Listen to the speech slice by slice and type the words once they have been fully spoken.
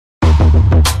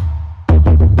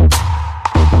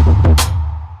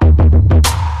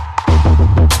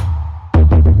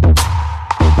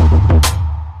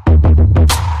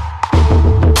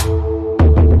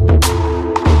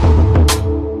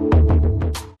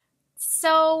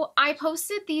So I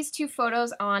posted these two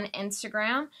photos on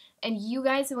Instagram and you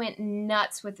guys went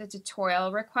nuts with the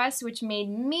tutorial request, which made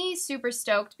me super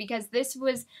stoked because this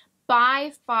was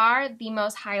by far the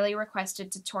most highly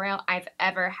requested tutorial I've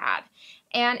ever had.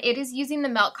 And it is using the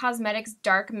Melt Cosmetics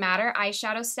Dark Matter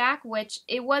eyeshadow stack, which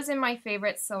it wasn't my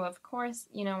favorite, so of course,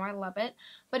 you know, I love it.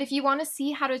 But if you want to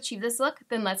see how to achieve this look,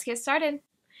 then let's get started.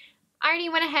 I already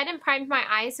went ahead and primed my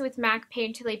eyes with MAC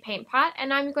Painterly Paint Pot,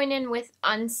 and I'm going in with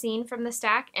Unseen from the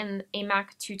stack and a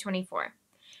MAC 224.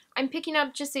 I'm picking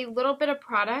up just a little bit of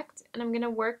product, and I'm going to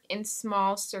work in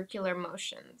small circular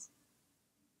motions.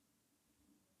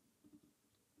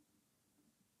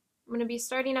 I'm going to be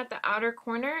starting at the outer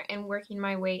corner and working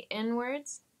my way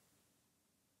inwards.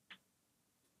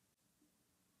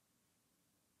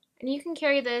 And you can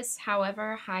carry this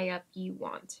however high up you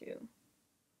want to.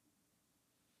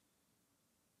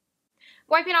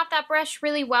 Wiping off that brush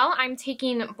really well, I'm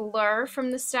taking Blur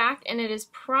from the stack, and it is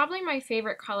probably my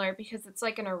favorite color because it's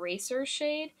like an eraser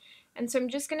shade. And so I'm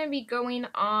just going to be going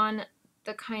on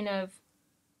the kind of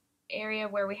area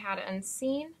where we had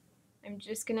Unseen. I'm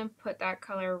just going to put that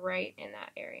color right in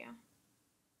that area.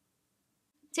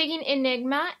 Taking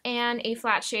Enigma and a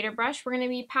flat shader brush, we're going to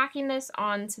be packing this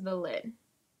onto the lid.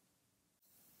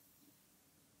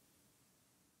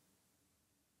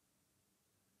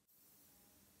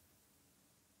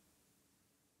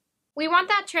 We want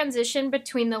that transition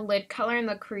between the lid color and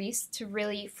the crease to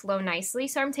really flow nicely,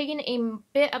 so I'm taking a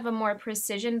bit of a more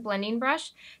precision blending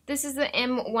brush. This is the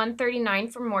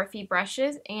M139 from Morphe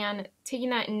brushes, and taking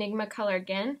that Enigma color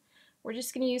again, we're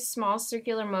just going to use small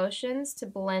circular motions to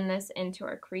blend this into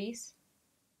our crease.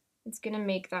 It's going to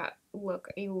make that look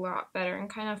a lot better and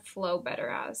kind of flow better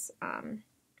as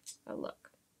a look.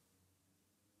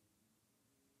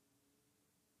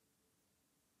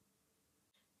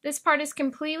 This part is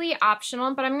completely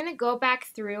optional, but I'm going to go back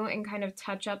through and kind of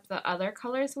touch up the other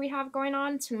colors we have going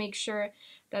on to make sure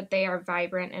that they are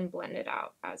vibrant and blended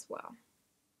out as well.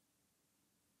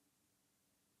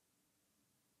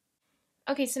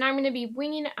 Okay, so now I'm going to be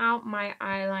winging out my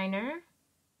eyeliner.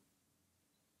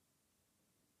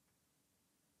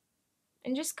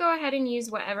 And just go ahead and use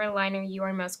whatever liner you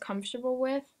are most comfortable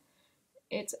with.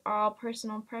 It's all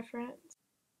personal preference.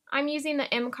 I'm using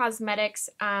the Cosmetics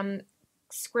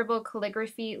Scribble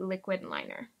Calligraphy Liquid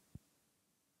Liner.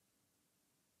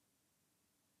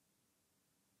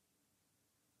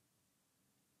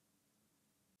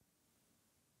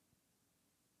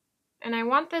 And I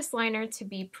want this liner to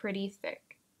be pretty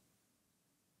thick.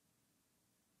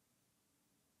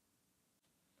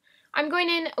 I'm going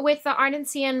in with the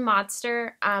Ardency and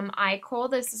Monster Eye Kohl.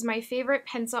 This is my favorite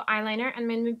pencil eyeliner. I'm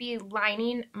going to be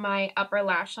lining my upper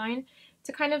lash line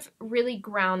to kind of really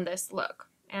ground this look.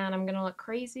 And I'm going to look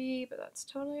crazy, but that's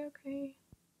totally okay.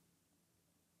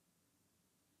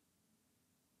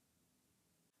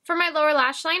 For my lower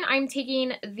lash line, I'm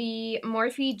taking the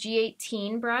Morphe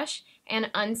G18 brush and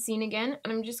Unseen again,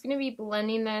 and I'm just going to be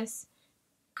blending this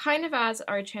kind of as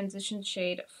our transition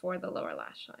shade for the lower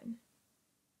lash line.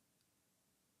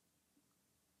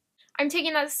 I'm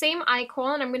taking that same eye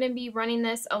kohl and I'm going to be running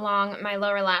this along my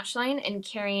lower lash line and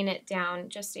carrying it down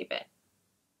just a bit.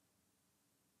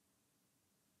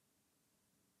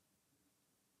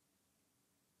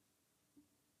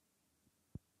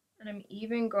 And I'm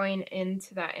even going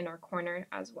into that inner corner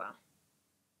as well.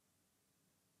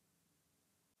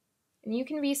 And you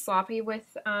can be sloppy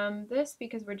with this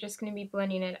because we're just going to be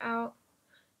blending it out,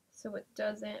 so it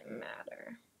doesn't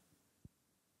matter.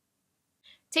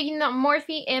 Taking the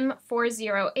Morphe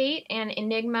M408 and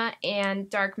Enigma and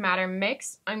Dark Matter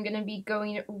mix, I'm going to be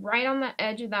going right on the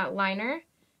edge of that liner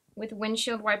with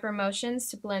windshield wiper motions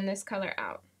to blend this color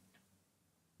out.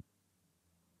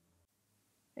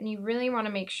 And you really want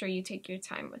to make sure you take your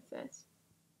time with this.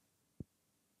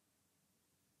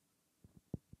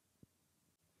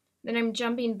 Then I'm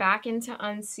jumping back into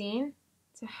Unseen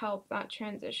to help that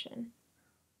transition.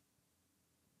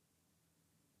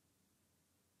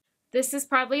 This is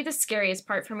probably the scariest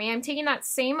part for me. I'm taking that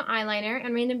same eyeliner and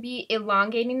I'm going to be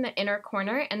elongating the inner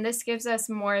corner, and this gives us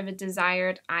more of a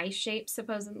desired eye shape,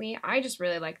 supposedly. I just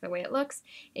really like the way it looks.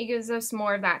 It gives us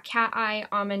more of that cat eye,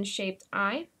 almond shaped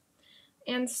eye.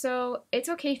 And so it's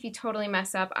okay if you totally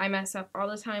mess up. I mess up all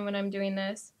the time when I'm doing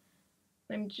this.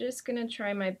 I'm just going to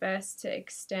try my best to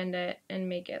extend it and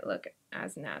make it look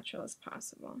as natural as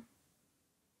possible.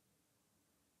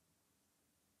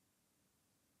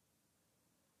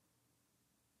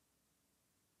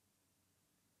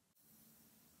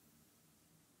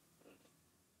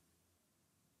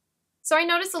 So I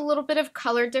noticed a little bit of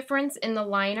color difference in the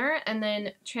liner and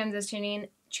then transitioning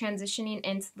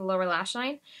into the lower lash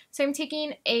line. So I'm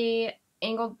taking a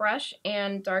angled brush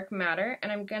and dark matter,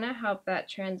 and I'm going to help that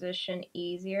transition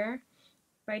easier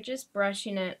by just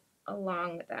brushing it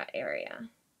along that area.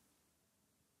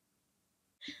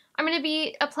 I'm going to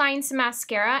be applying some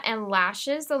mascara and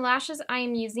lashes. The lashes I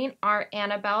am using are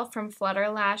Annabelle from Flutter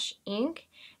Lashes Inc.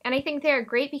 And I think they're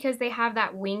great because they have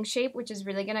that wing shape, which is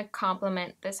really going to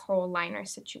complement this whole liner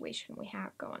situation we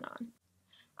have going on.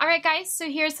 Alright guys, so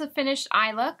here's the finished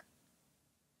eye look.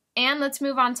 And let's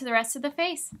move on to the rest of the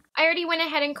face. I already went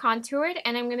ahead and contoured,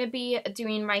 and I'm going to be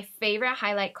doing my favorite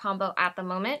highlight combo at the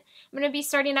moment. I'm going to be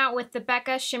starting out with the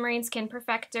Becca Shimmering Skin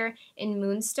Perfector in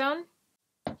Moonstone.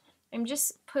 I'm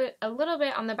just put a little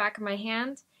bit on the back of my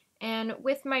hand, and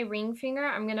with my ring finger,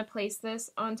 I'm going to place this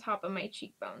on top of my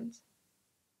cheekbones.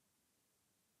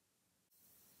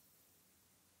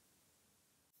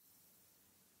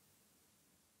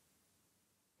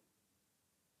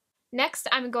 Next,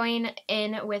 I'm going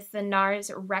in with the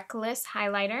NARS Reckless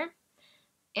highlighter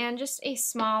and just a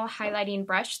small highlighting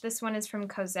brush. This one is from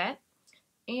Cosmetics,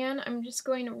 and I'm just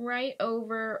going right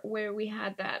over where we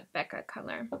had that Becca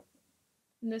color.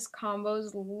 And this combo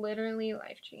is literally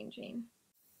life-changing.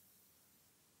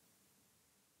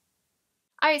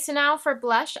 Alright, so now for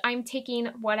blush, I'm taking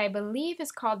what I believe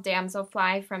is called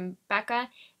Damselfly from Becca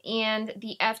and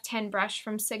the F10 brush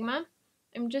from Sigma.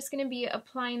 I'm just going to be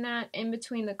applying that in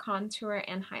between the contour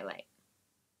and highlight.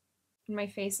 And my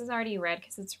face is already red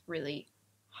because it's really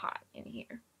hot in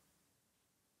here.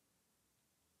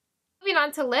 Moving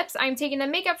on to lips, I'm taking the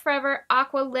Makeup Forever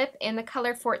Aqua Lip in the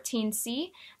color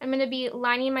 14C. I'm going to be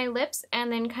lining my lips and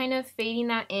then kind of fading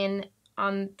that in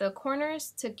on the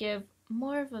corners to give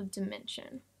more of a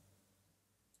dimension.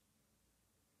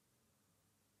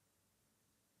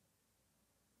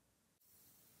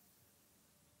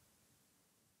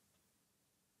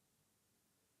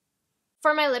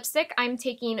 For my lipstick, I'm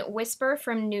taking Whisper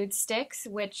from NudeStix,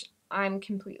 which I'm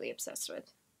completely obsessed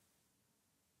with.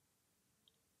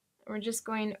 We're just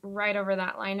going right over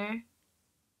that liner.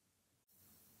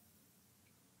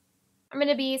 I'm going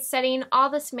to be setting all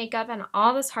this makeup and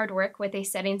all this hard work with a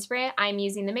setting spray. I'm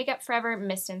using the Makeup Forever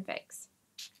Mist and Fix.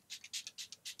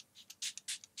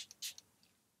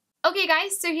 Okay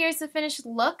guys, so here's the finished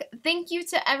look. Thank you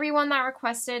to everyone that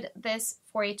requested this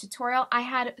for a tutorial. I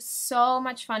had so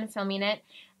much fun filming it,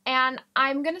 and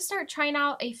I'm going to start trying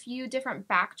out a few different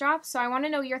backdrops, so I want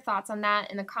to know your thoughts on that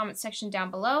in the comment section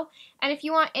down below. And if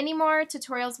you want any more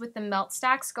tutorials with the melt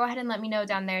stacks, go ahead and let me know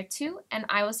down there too, and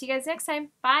I will see you guys next time.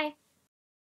 Bye!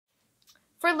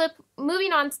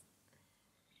 Moving on